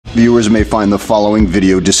Viewers may find the following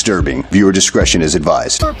video disturbing. Viewer discretion is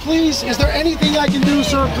advised. Sir, please, is there anything I can do,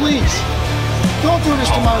 sir? Please. Don't do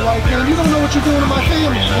this to my wife, man. You don't know what you're doing to my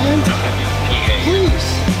family, man. Please.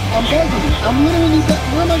 I'm begging you. I'm literally,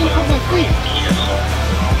 where am I going to put my feet?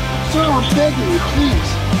 Sir, I'm begging you,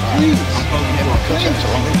 please. Please.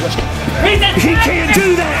 He can't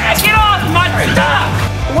do that! Get off my stuff!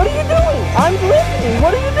 What are you doing? I'm listening.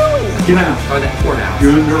 What are you doing? Get out of that courthouse.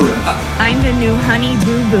 You're under arrest. I'm the new honey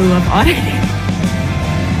boo-boo of Audit.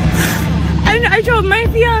 And I told my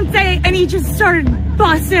fiance, and he just started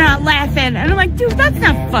busting out laughing. And I'm like, dude, that's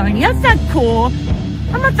not funny. That's not cool.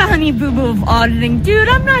 I'm not the honey boo-boo of auditing. Dude,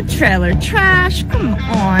 I'm not trailer trash. Come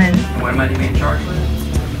on. What am I being charged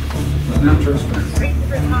with? Not trespassing.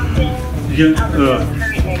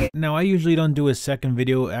 Now, I usually don't do a second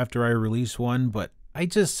video after I release one, but I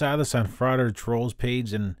just saw this on Frauditors Trolls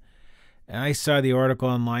page, and I saw the article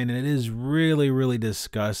online, and it is really, really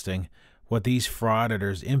disgusting what these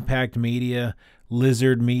frauditors, Impact Media,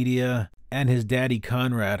 Lizard Media, and his daddy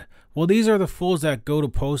Conrad. Well, these are the fools that go to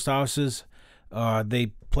post offices.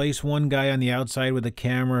 They place one guy on the outside with a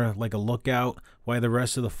camera like a lookout while the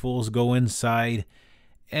rest of the fools go inside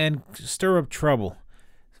and stir up trouble.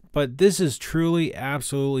 But this is truly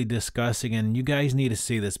absolutely disgusting, and you guys need to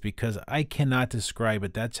see this because I cannot describe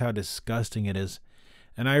it. That's how disgusting it is.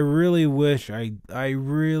 And I really wish, I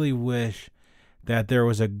really wish that there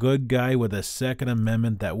was a good guy with a Second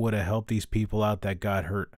Amendment that would have helped these people out that got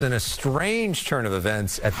hurt. In a strange turn of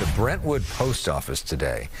events at the Brentwood post office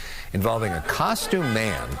today, involving a costume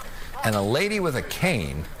man and a lady with a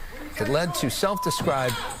cane, it led to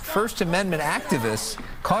self-described First Amendment activists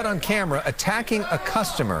caught on camera attacking a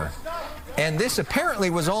customer. And this apparently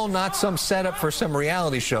was all not some setup for some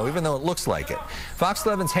reality show, even though it looks like it. Fox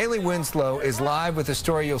 11's Haley Winslow is live with a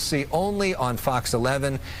story you'll see only on Fox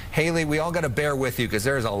 11. Haley, we all got to bear with you because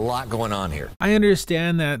there's a lot going on here. I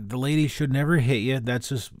understand that the lady should never hit you. That's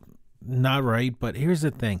just not right. But here's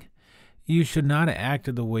the thing. You should not have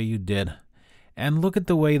acted the way you did. And look at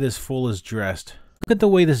the way this fool is dressed. Look at the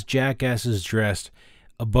way this jackass is dressed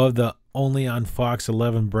above the only on Fox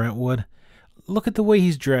 11 Brentwood. Look at the way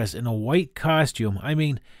he's dressed in a white costume. I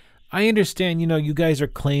mean, I understand, you know, you guys are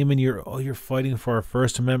claiming you're fighting for our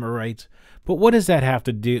First Amendment rights, but what does that have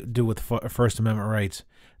to do with First Amendment rights?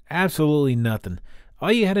 Absolutely nothing.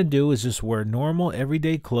 All you had to do is just wear normal,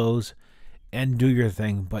 everyday clothes and do your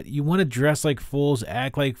thing. But you want to dress like fools,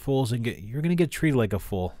 act like fools, and you're going to get treated like a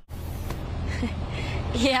fool.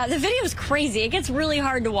 Yeah, the video is crazy. It gets really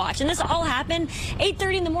hard to watch. And this all happened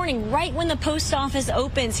 8:30 in the morning, right when the post office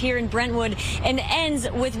opens here in Brentwood, and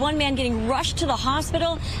ends with one man getting rushed to the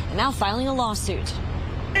hospital and now filing a lawsuit.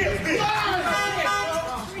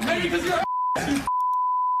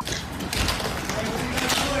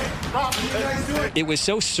 It was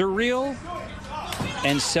so surreal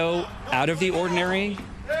and so out of the ordinary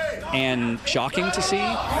and shocking to see.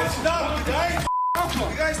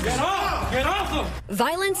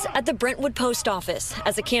 Violence at the Brentwood post office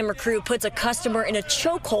as a camera crew puts a customer in a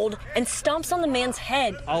chokehold and stomps on the man's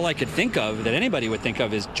head. All I could think of, that anybody would think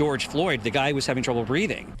of, is George Floyd, the guy who was having trouble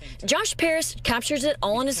breathing. Josh Paris captures it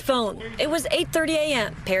all on his phone. It was 8:30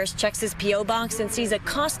 a.m. Paris checks his P.O. box and sees a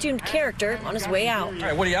costumed character on his way out. All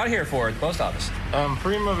right, what are you out here for at the post office?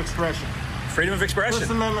 Freedom of expression. Freedom of expression.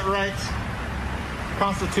 First Amendment rights.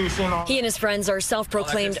 Constitution. He and his friends are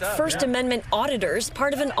self-proclaimed First Amendment auditors,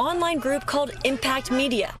 part of an online group called Impact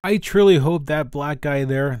Media. I truly hope that black guy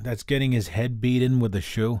there that's getting his head beat in with a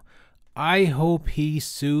shoe, I hope he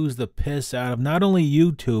sues the piss out of not only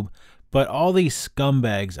YouTube, but all these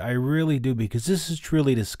scumbags. I really do, because this is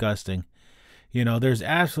truly disgusting. You know, there's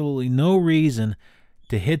absolutely no reason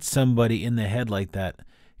to hit somebody in the head like that,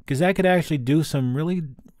 because that could actually do some really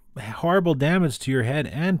horrible damage to your head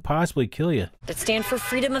and possibly kill you. That stand for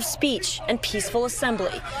freedom of speech and peaceful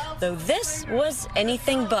assembly, though this was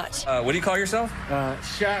anything but. What do you call yourself? What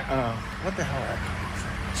the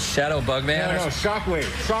hell? Shadow Bugman? No,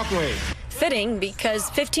 Shockwave. Fitting, because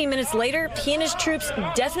 15 minutes later, he and his troops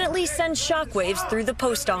definitely send shockwaves through the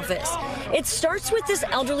post office. It starts with this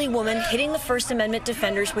elderly woman hitting the First Amendment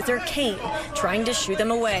defenders with her cane, trying to shoo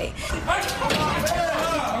them away.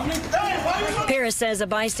 Paris says a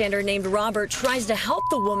bystander named Robert tries to help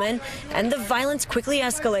the woman, and the violence quickly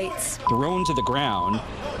escalates. Thrown to the ground,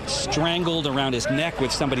 strangled around his neck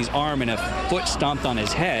with somebody's arm, and a foot stomped on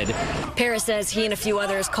his head. Paris says he and a few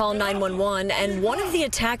others call 911, and one of the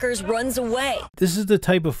attackers runs away. This is the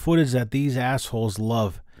type of footage that these assholes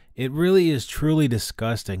love. It really is truly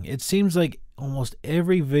disgusting. It seems like almost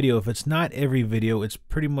every video, if it's not every video, it's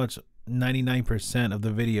pretty much 99% of the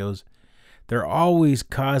videos, they're always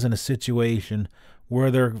causing a situation where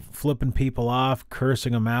they're flipping people off,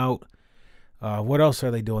 cursing them out. What else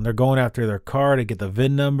are they doing? They're going after their car to get the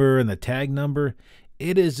VIN number and the tag number.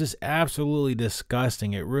 It is just absolutely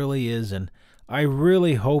disgusting. It really is. And I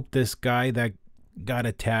really hope this guy that got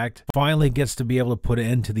attacked finally gets to be able to put an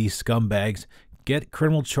end to these scumbags, get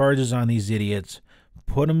criminal charges on these idiots,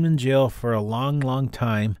 put them in jail for a long, long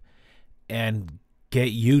time, and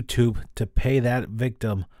get YouTube to pay that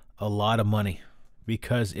victim a lot of money,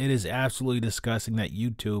 because it is absolutely disgusting that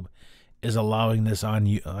YouTube is allowing this on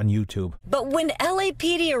YouTube. But when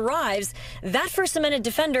LAPD arrives, that First Amendment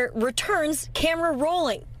defender returns, camera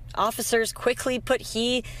rolling. Officers quickly put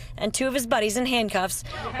he and two of his buddies in handcuffs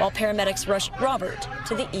while paramedics rushed Robert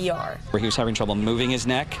to the ER. Where he was having trouble moving his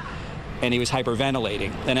neck and he was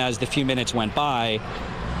hyperventilating. And as the few minutes went by,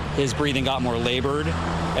 his breathing got more labored,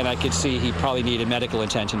 and I could see he probably needed medical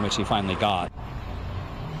attention, which he finally got.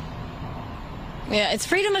 Yeah, it's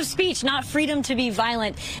freedom of speech, not freedom to be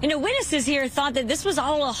violent. You know, witnesses here thought that this was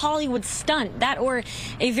all a Hollywood stunt, that or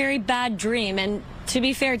a very bad dream. And to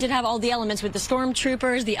be fair, it did have all the elements with the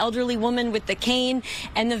stormtroopers, the elderly woman with the cane,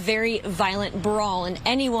 and the very violent brawl.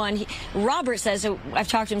 And Robert says, so I've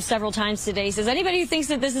talked to him several times today, he says, anybody who thinks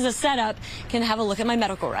that this is a setup can have a look at my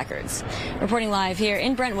medical records. Reporting live here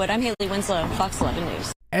in Brentwood, I'm Haley Winslow, Fox 11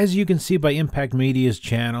 News. As you can see by Impact Media's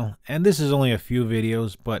channel, and this is only a few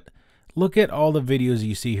videos, but look at all the videos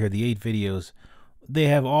you see here, the 8 videos. They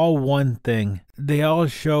have all one thing. They all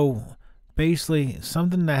show basically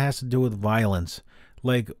something that has to do with violence.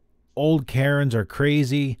 Like old Karens are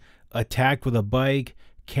crazy, attacked with a bike,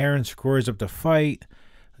 Karen screws up to fight,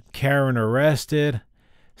 Karen arrested.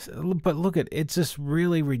 But look at it's just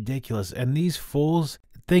really ridiculous. And these fools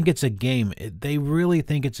think it's a game. They really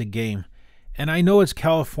think it's a game. And I know it's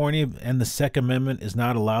California and the Second Amendment is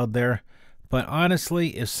not allowed there. But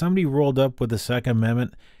honestly, if somebody rolled up with the Second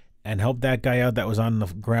Amendment and helped that guy out that was on the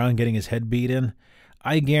ground getting his head beat in,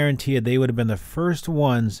 I guarantee you they would have been the first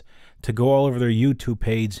ones to go all over their YouTube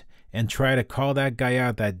page and try to call that guy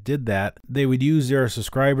out that did that. They would use their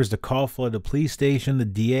subscribers to call for the police station, the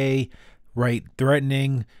DA, write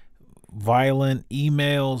threatening, violent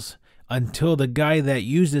emails until the guy that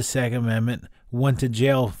used the Second Amendment went to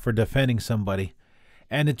jail for defending somebody.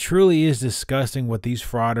 And it truly is disgusting what these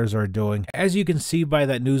frauders are doing. As you can see by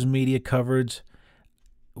that news media coverage,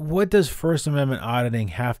 what does First Amendment auditing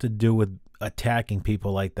have to do with attacking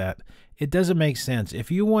people like that? It doesn't make sense.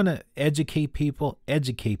 If you want to educate people,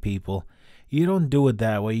 educate people. You don't do it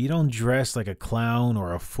that way. You don't dress like a clown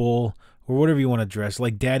or a fool or whatever you want to dress.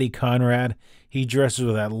 Like Daddy Conrad, he dresses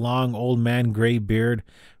with that long old man gray beard,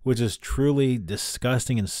 which is truly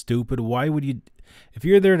disgusting and stupid. Why would you... If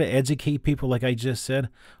you're there to educate people like I just said,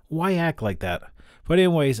 why act like that? But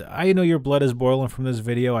anyways, I know your blood is boiling from this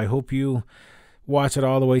video. I hope you watch it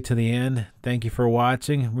all the way to the end. Thank you for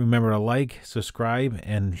watching. Remember to like, subscribe,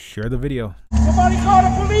 and share the video. Somebody call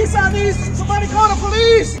the police on these! Somebody call the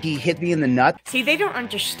police! He hit me in the nut. See, they don't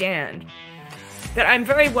understand that I'm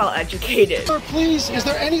very well educated. Sir, please, is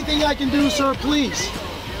there anything I can do, sir? Please.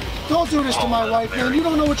 Don't do this to my wife, man. You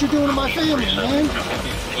don't know what you're doing to my family, man.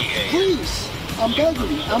 Please. I'm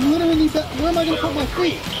begging you. I'm literally where am I going to put my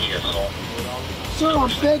feet? Sir, I'm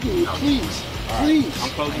begging you, please. Please.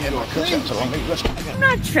 Please. I'm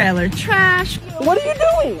not trailer trash. What are you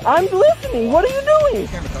doing? I'm listening. What are you doing?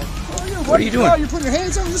 What are you doing? You putting your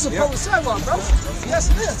hands on me? This is a public sidewalk, bro. Yes,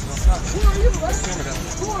 it is. Who are you, bro?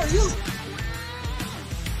 Who are you?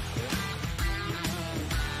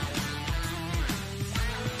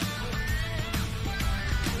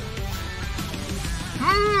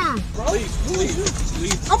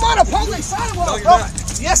 Please. I'm on a public sidewalk, bro.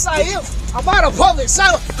 Yes, I am. I'm on a public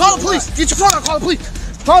sidewalk. Call the police. Get your phone out. Call the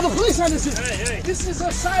police. Call the police on this. Hey. This is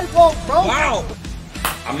a sidewalk, bro. Wow.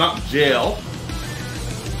 I'm not in jail.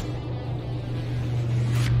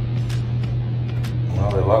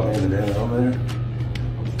 Well, they locked me in the damn elevator.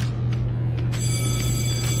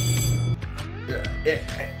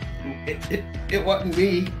 It wasn't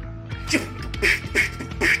me.